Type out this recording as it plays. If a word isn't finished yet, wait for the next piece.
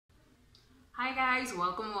Hi guys,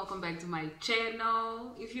 welcome back to my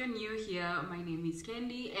channel. If you're new here, my name is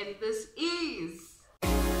Candy and this is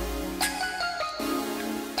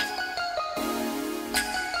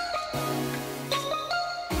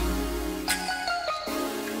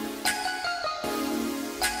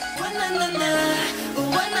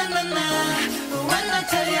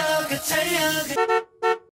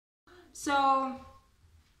So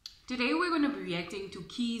today we're going to be reacting to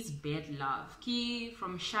Key's Bad Love. Key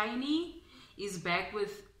from SHINee is back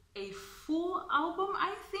with a full album,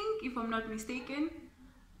 I think, if I'm not mistaken.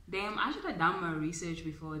 Damn, I should have done my research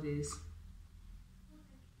before this.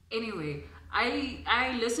 Anyway,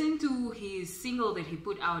 I listened to his single that he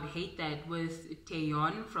put out, Hate That, with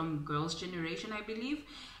Taeyeon from Girls' Generation, I believe,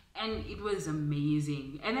 and it was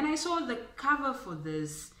amazing. And then I saw the cover for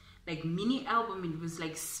this like mini album. It was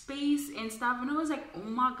like space and stuff, and I was like, oh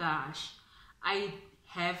my gosh, I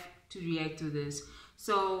have to react to this.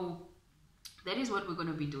 So that is what we're going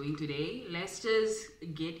to be doing today. Let's just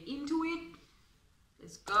get into it.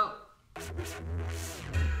 Let's go.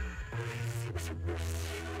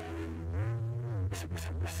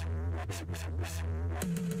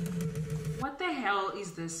 What the hell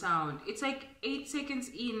is the sound? It's like 8 seconds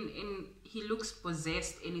in and he looks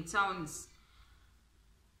possessed and it sounds...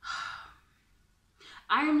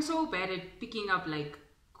 I am so bad at picking up like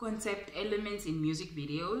concept elements in music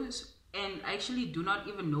videos, and I actually do not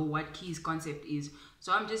even know what Key's concept is.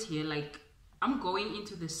 So I'm just here like, I'm going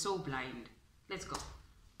into this so blind. Let's go.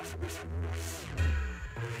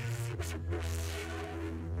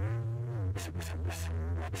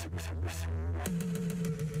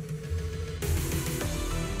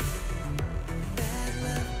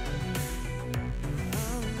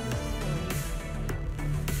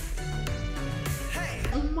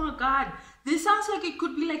 Oh my god, this sounds like it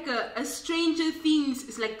could be like a Stranger Things,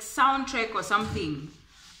 it's like soundtrack or something.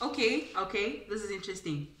 Okay, this is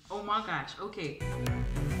interesting. Oh my gosh, okay.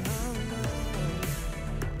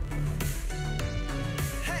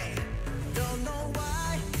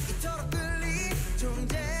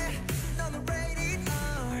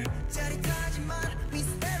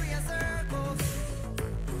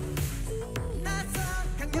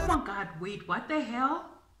 Oh my god, wait, what the hell?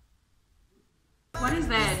 What is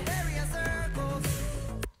that?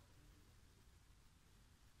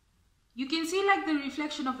 You can see like the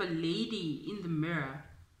reflection of a lady in the mirror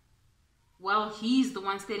while he's the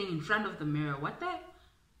one standing in front of the mirror. What the?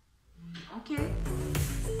 Okay.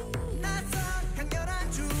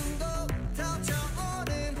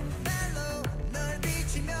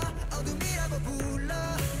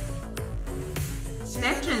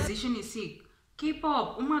 That transition is sick.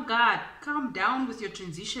 K-pop, oh my god, calm down with your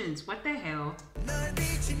transitions. What the hell?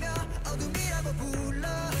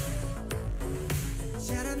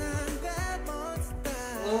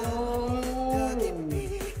 Oh.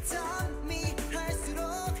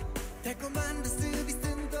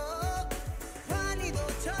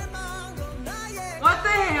 What the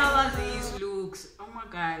hell are these looks? Oh my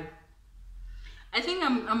god. I think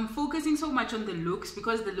I'm focusing so much on the looks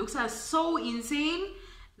because the looks are so insane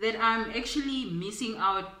that I'm actually missing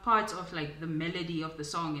out parts of like the melody of the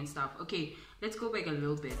song and stuff. Okay, let's go back a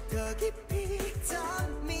little bit.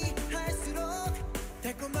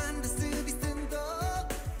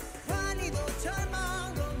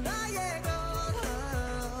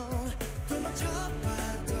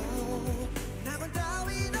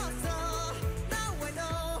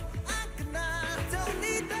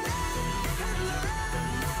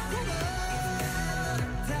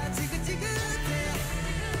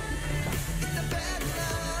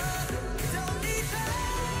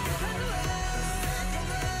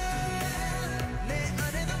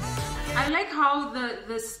 I like how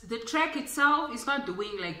the track itself is not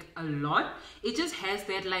doing like a lot. It just has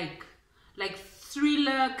that like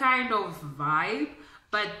thriller kind of vibe,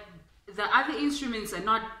 but the other instruments are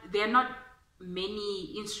not, there are not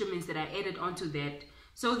many instruments that are added onto that.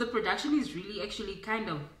 So the production is really actually kind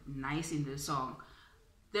of nice in the song.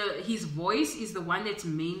 His voice is the one that's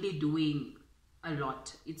mainly doing a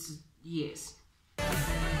lot. It's, yes.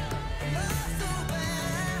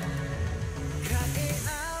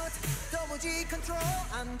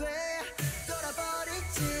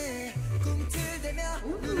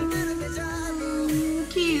 Ooh,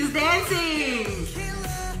 Key's dancing.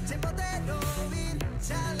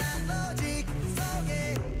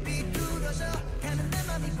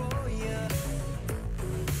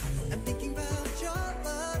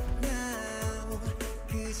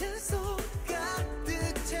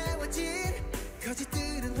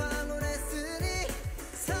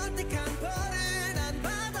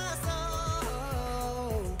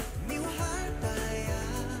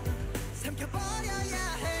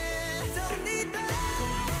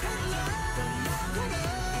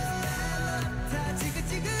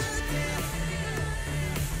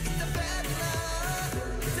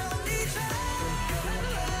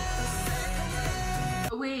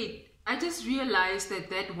 I just realized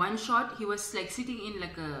that one shot, he was like sitting in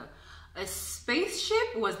like a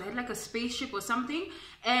spaceship. Was that like a spaceship or something?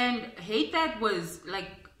 And Hate That was like,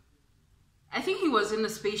 I think he was in a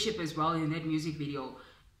spaceship as well in that music video.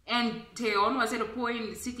 And Taeyeon was at a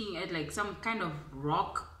point sitting at like some kind of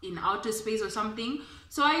rock in outer space or something.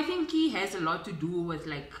 So I think he has a lot to do with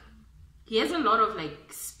like, he has a lot of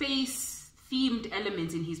like space themed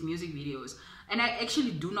elements in his music videos. And I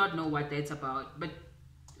actually do not know what that's about, but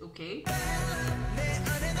okay.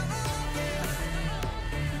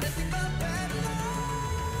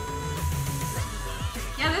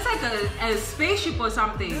 Yeah, that's like a spaceship or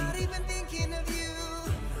something.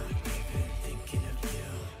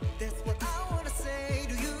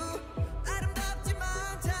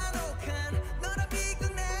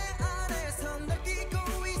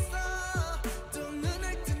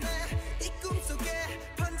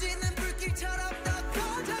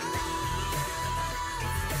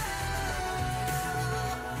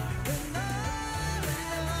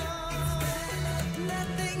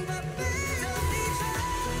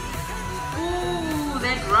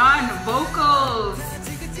 That run, vocals.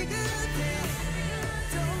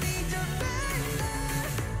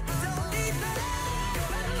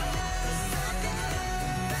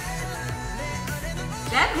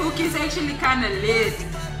 That hook is actually kind of lit.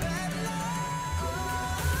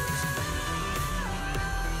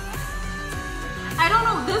 I don't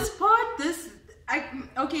know, this part,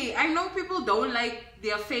 okay, I know people don't like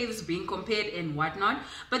their faves being compared and whatnot,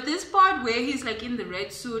 but this part where he's like in the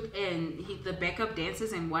red suit and the backup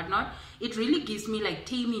dancers and whatnot, it really gives me like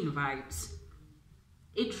Taemin vibes.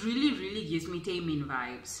 It really gives me Taemin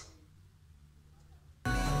vibes.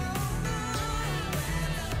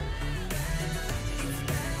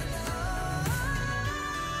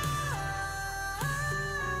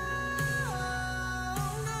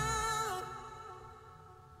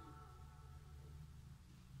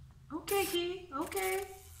 Okay, Key. Okay.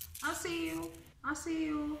 I see you. I see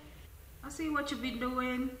you. I see what you've been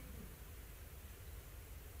doing.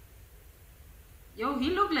 Yo, he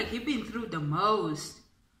looked like he been through the most.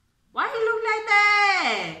 Why he look like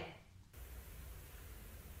that?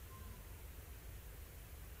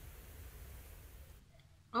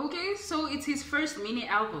 Okay, so it's his first mini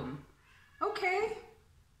album. Okay.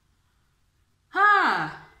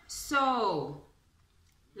 So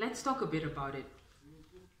let's talk a bit about it.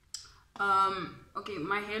 Okay,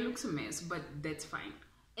 my hair looks a mess, but that's fine.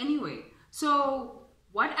 Anyway, so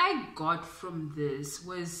what I got from this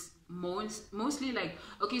was mostly like,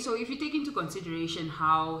 okay, so if you take into consideration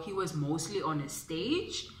how he was mostly on a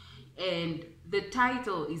stage and the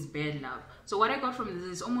title is Bad Love. So what I got from this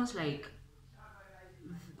is almost like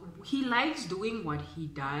he likes doing what he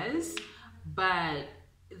does, but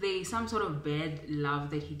there's some sort of bad love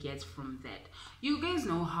that he gets from that. You guys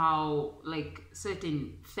know how like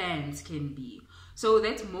certain fans can be. So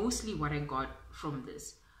that's mostly what I got from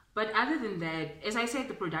this. But other than that, as I said,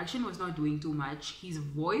 the production was not doing too much. His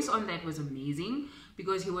voice on that was amazing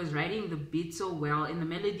because he was writing the beat so well in the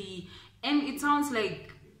melody. And it sounds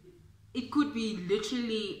like it could be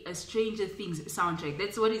literally a Stranger Things soundtrack.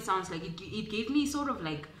 That's what it sounds like. It gave me sort of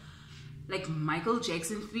like Michael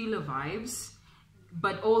Jackson Thriller vibes,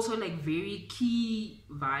 but also like very key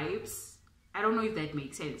vibes. I don't know if that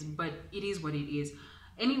makes sense, but it is what it is.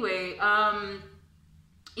 Anyway,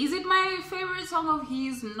 is it my favorite song of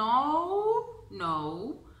his?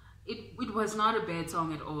 No. It was not a bad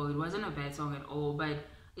song at all. It wasn't a bad song at all, but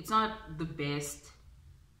it's not the best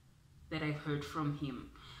that I've heard from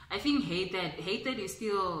him. I think Hate That is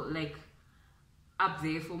still like up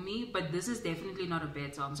there for me, but this is definitely not a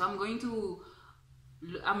bad song. So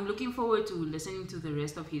I'm looking forward to listening to the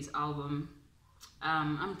rest of his album.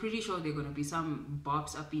 I'm pretty sure there are gonna be some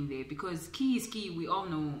bops up in there because Key is Key. We all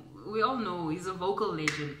know he's a vocal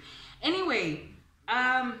legend. Anyway,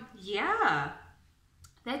 yeah,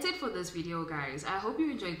 that's it for this video, guys. I hope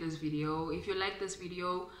you enjoyed this video. If you like this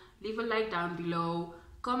video, leave a like down below,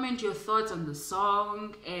 comment your thoughts on the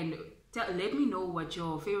song, and let me know what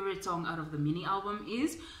your favorite song out of the mini album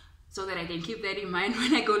is so that I can keep that in mind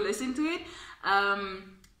when I go listen to it.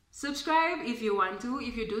 Subscribe if you want to.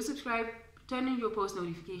 If you do subscribe, turn on your post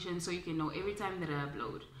notifications so you can know every time that I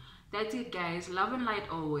upload. That's it, guys. Love and light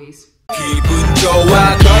always. 기분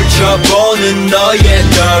좋아 걸쳐보는 너의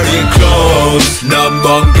dirty clothes 넌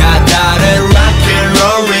뭔가 다른 rock and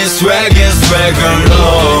rollin' swag and swag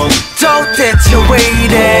alone 도대체 왜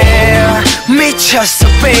이래 미쳤어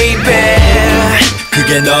baby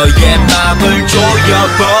그게 너의 맘을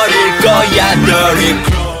조여버릴 거야 dirty clothes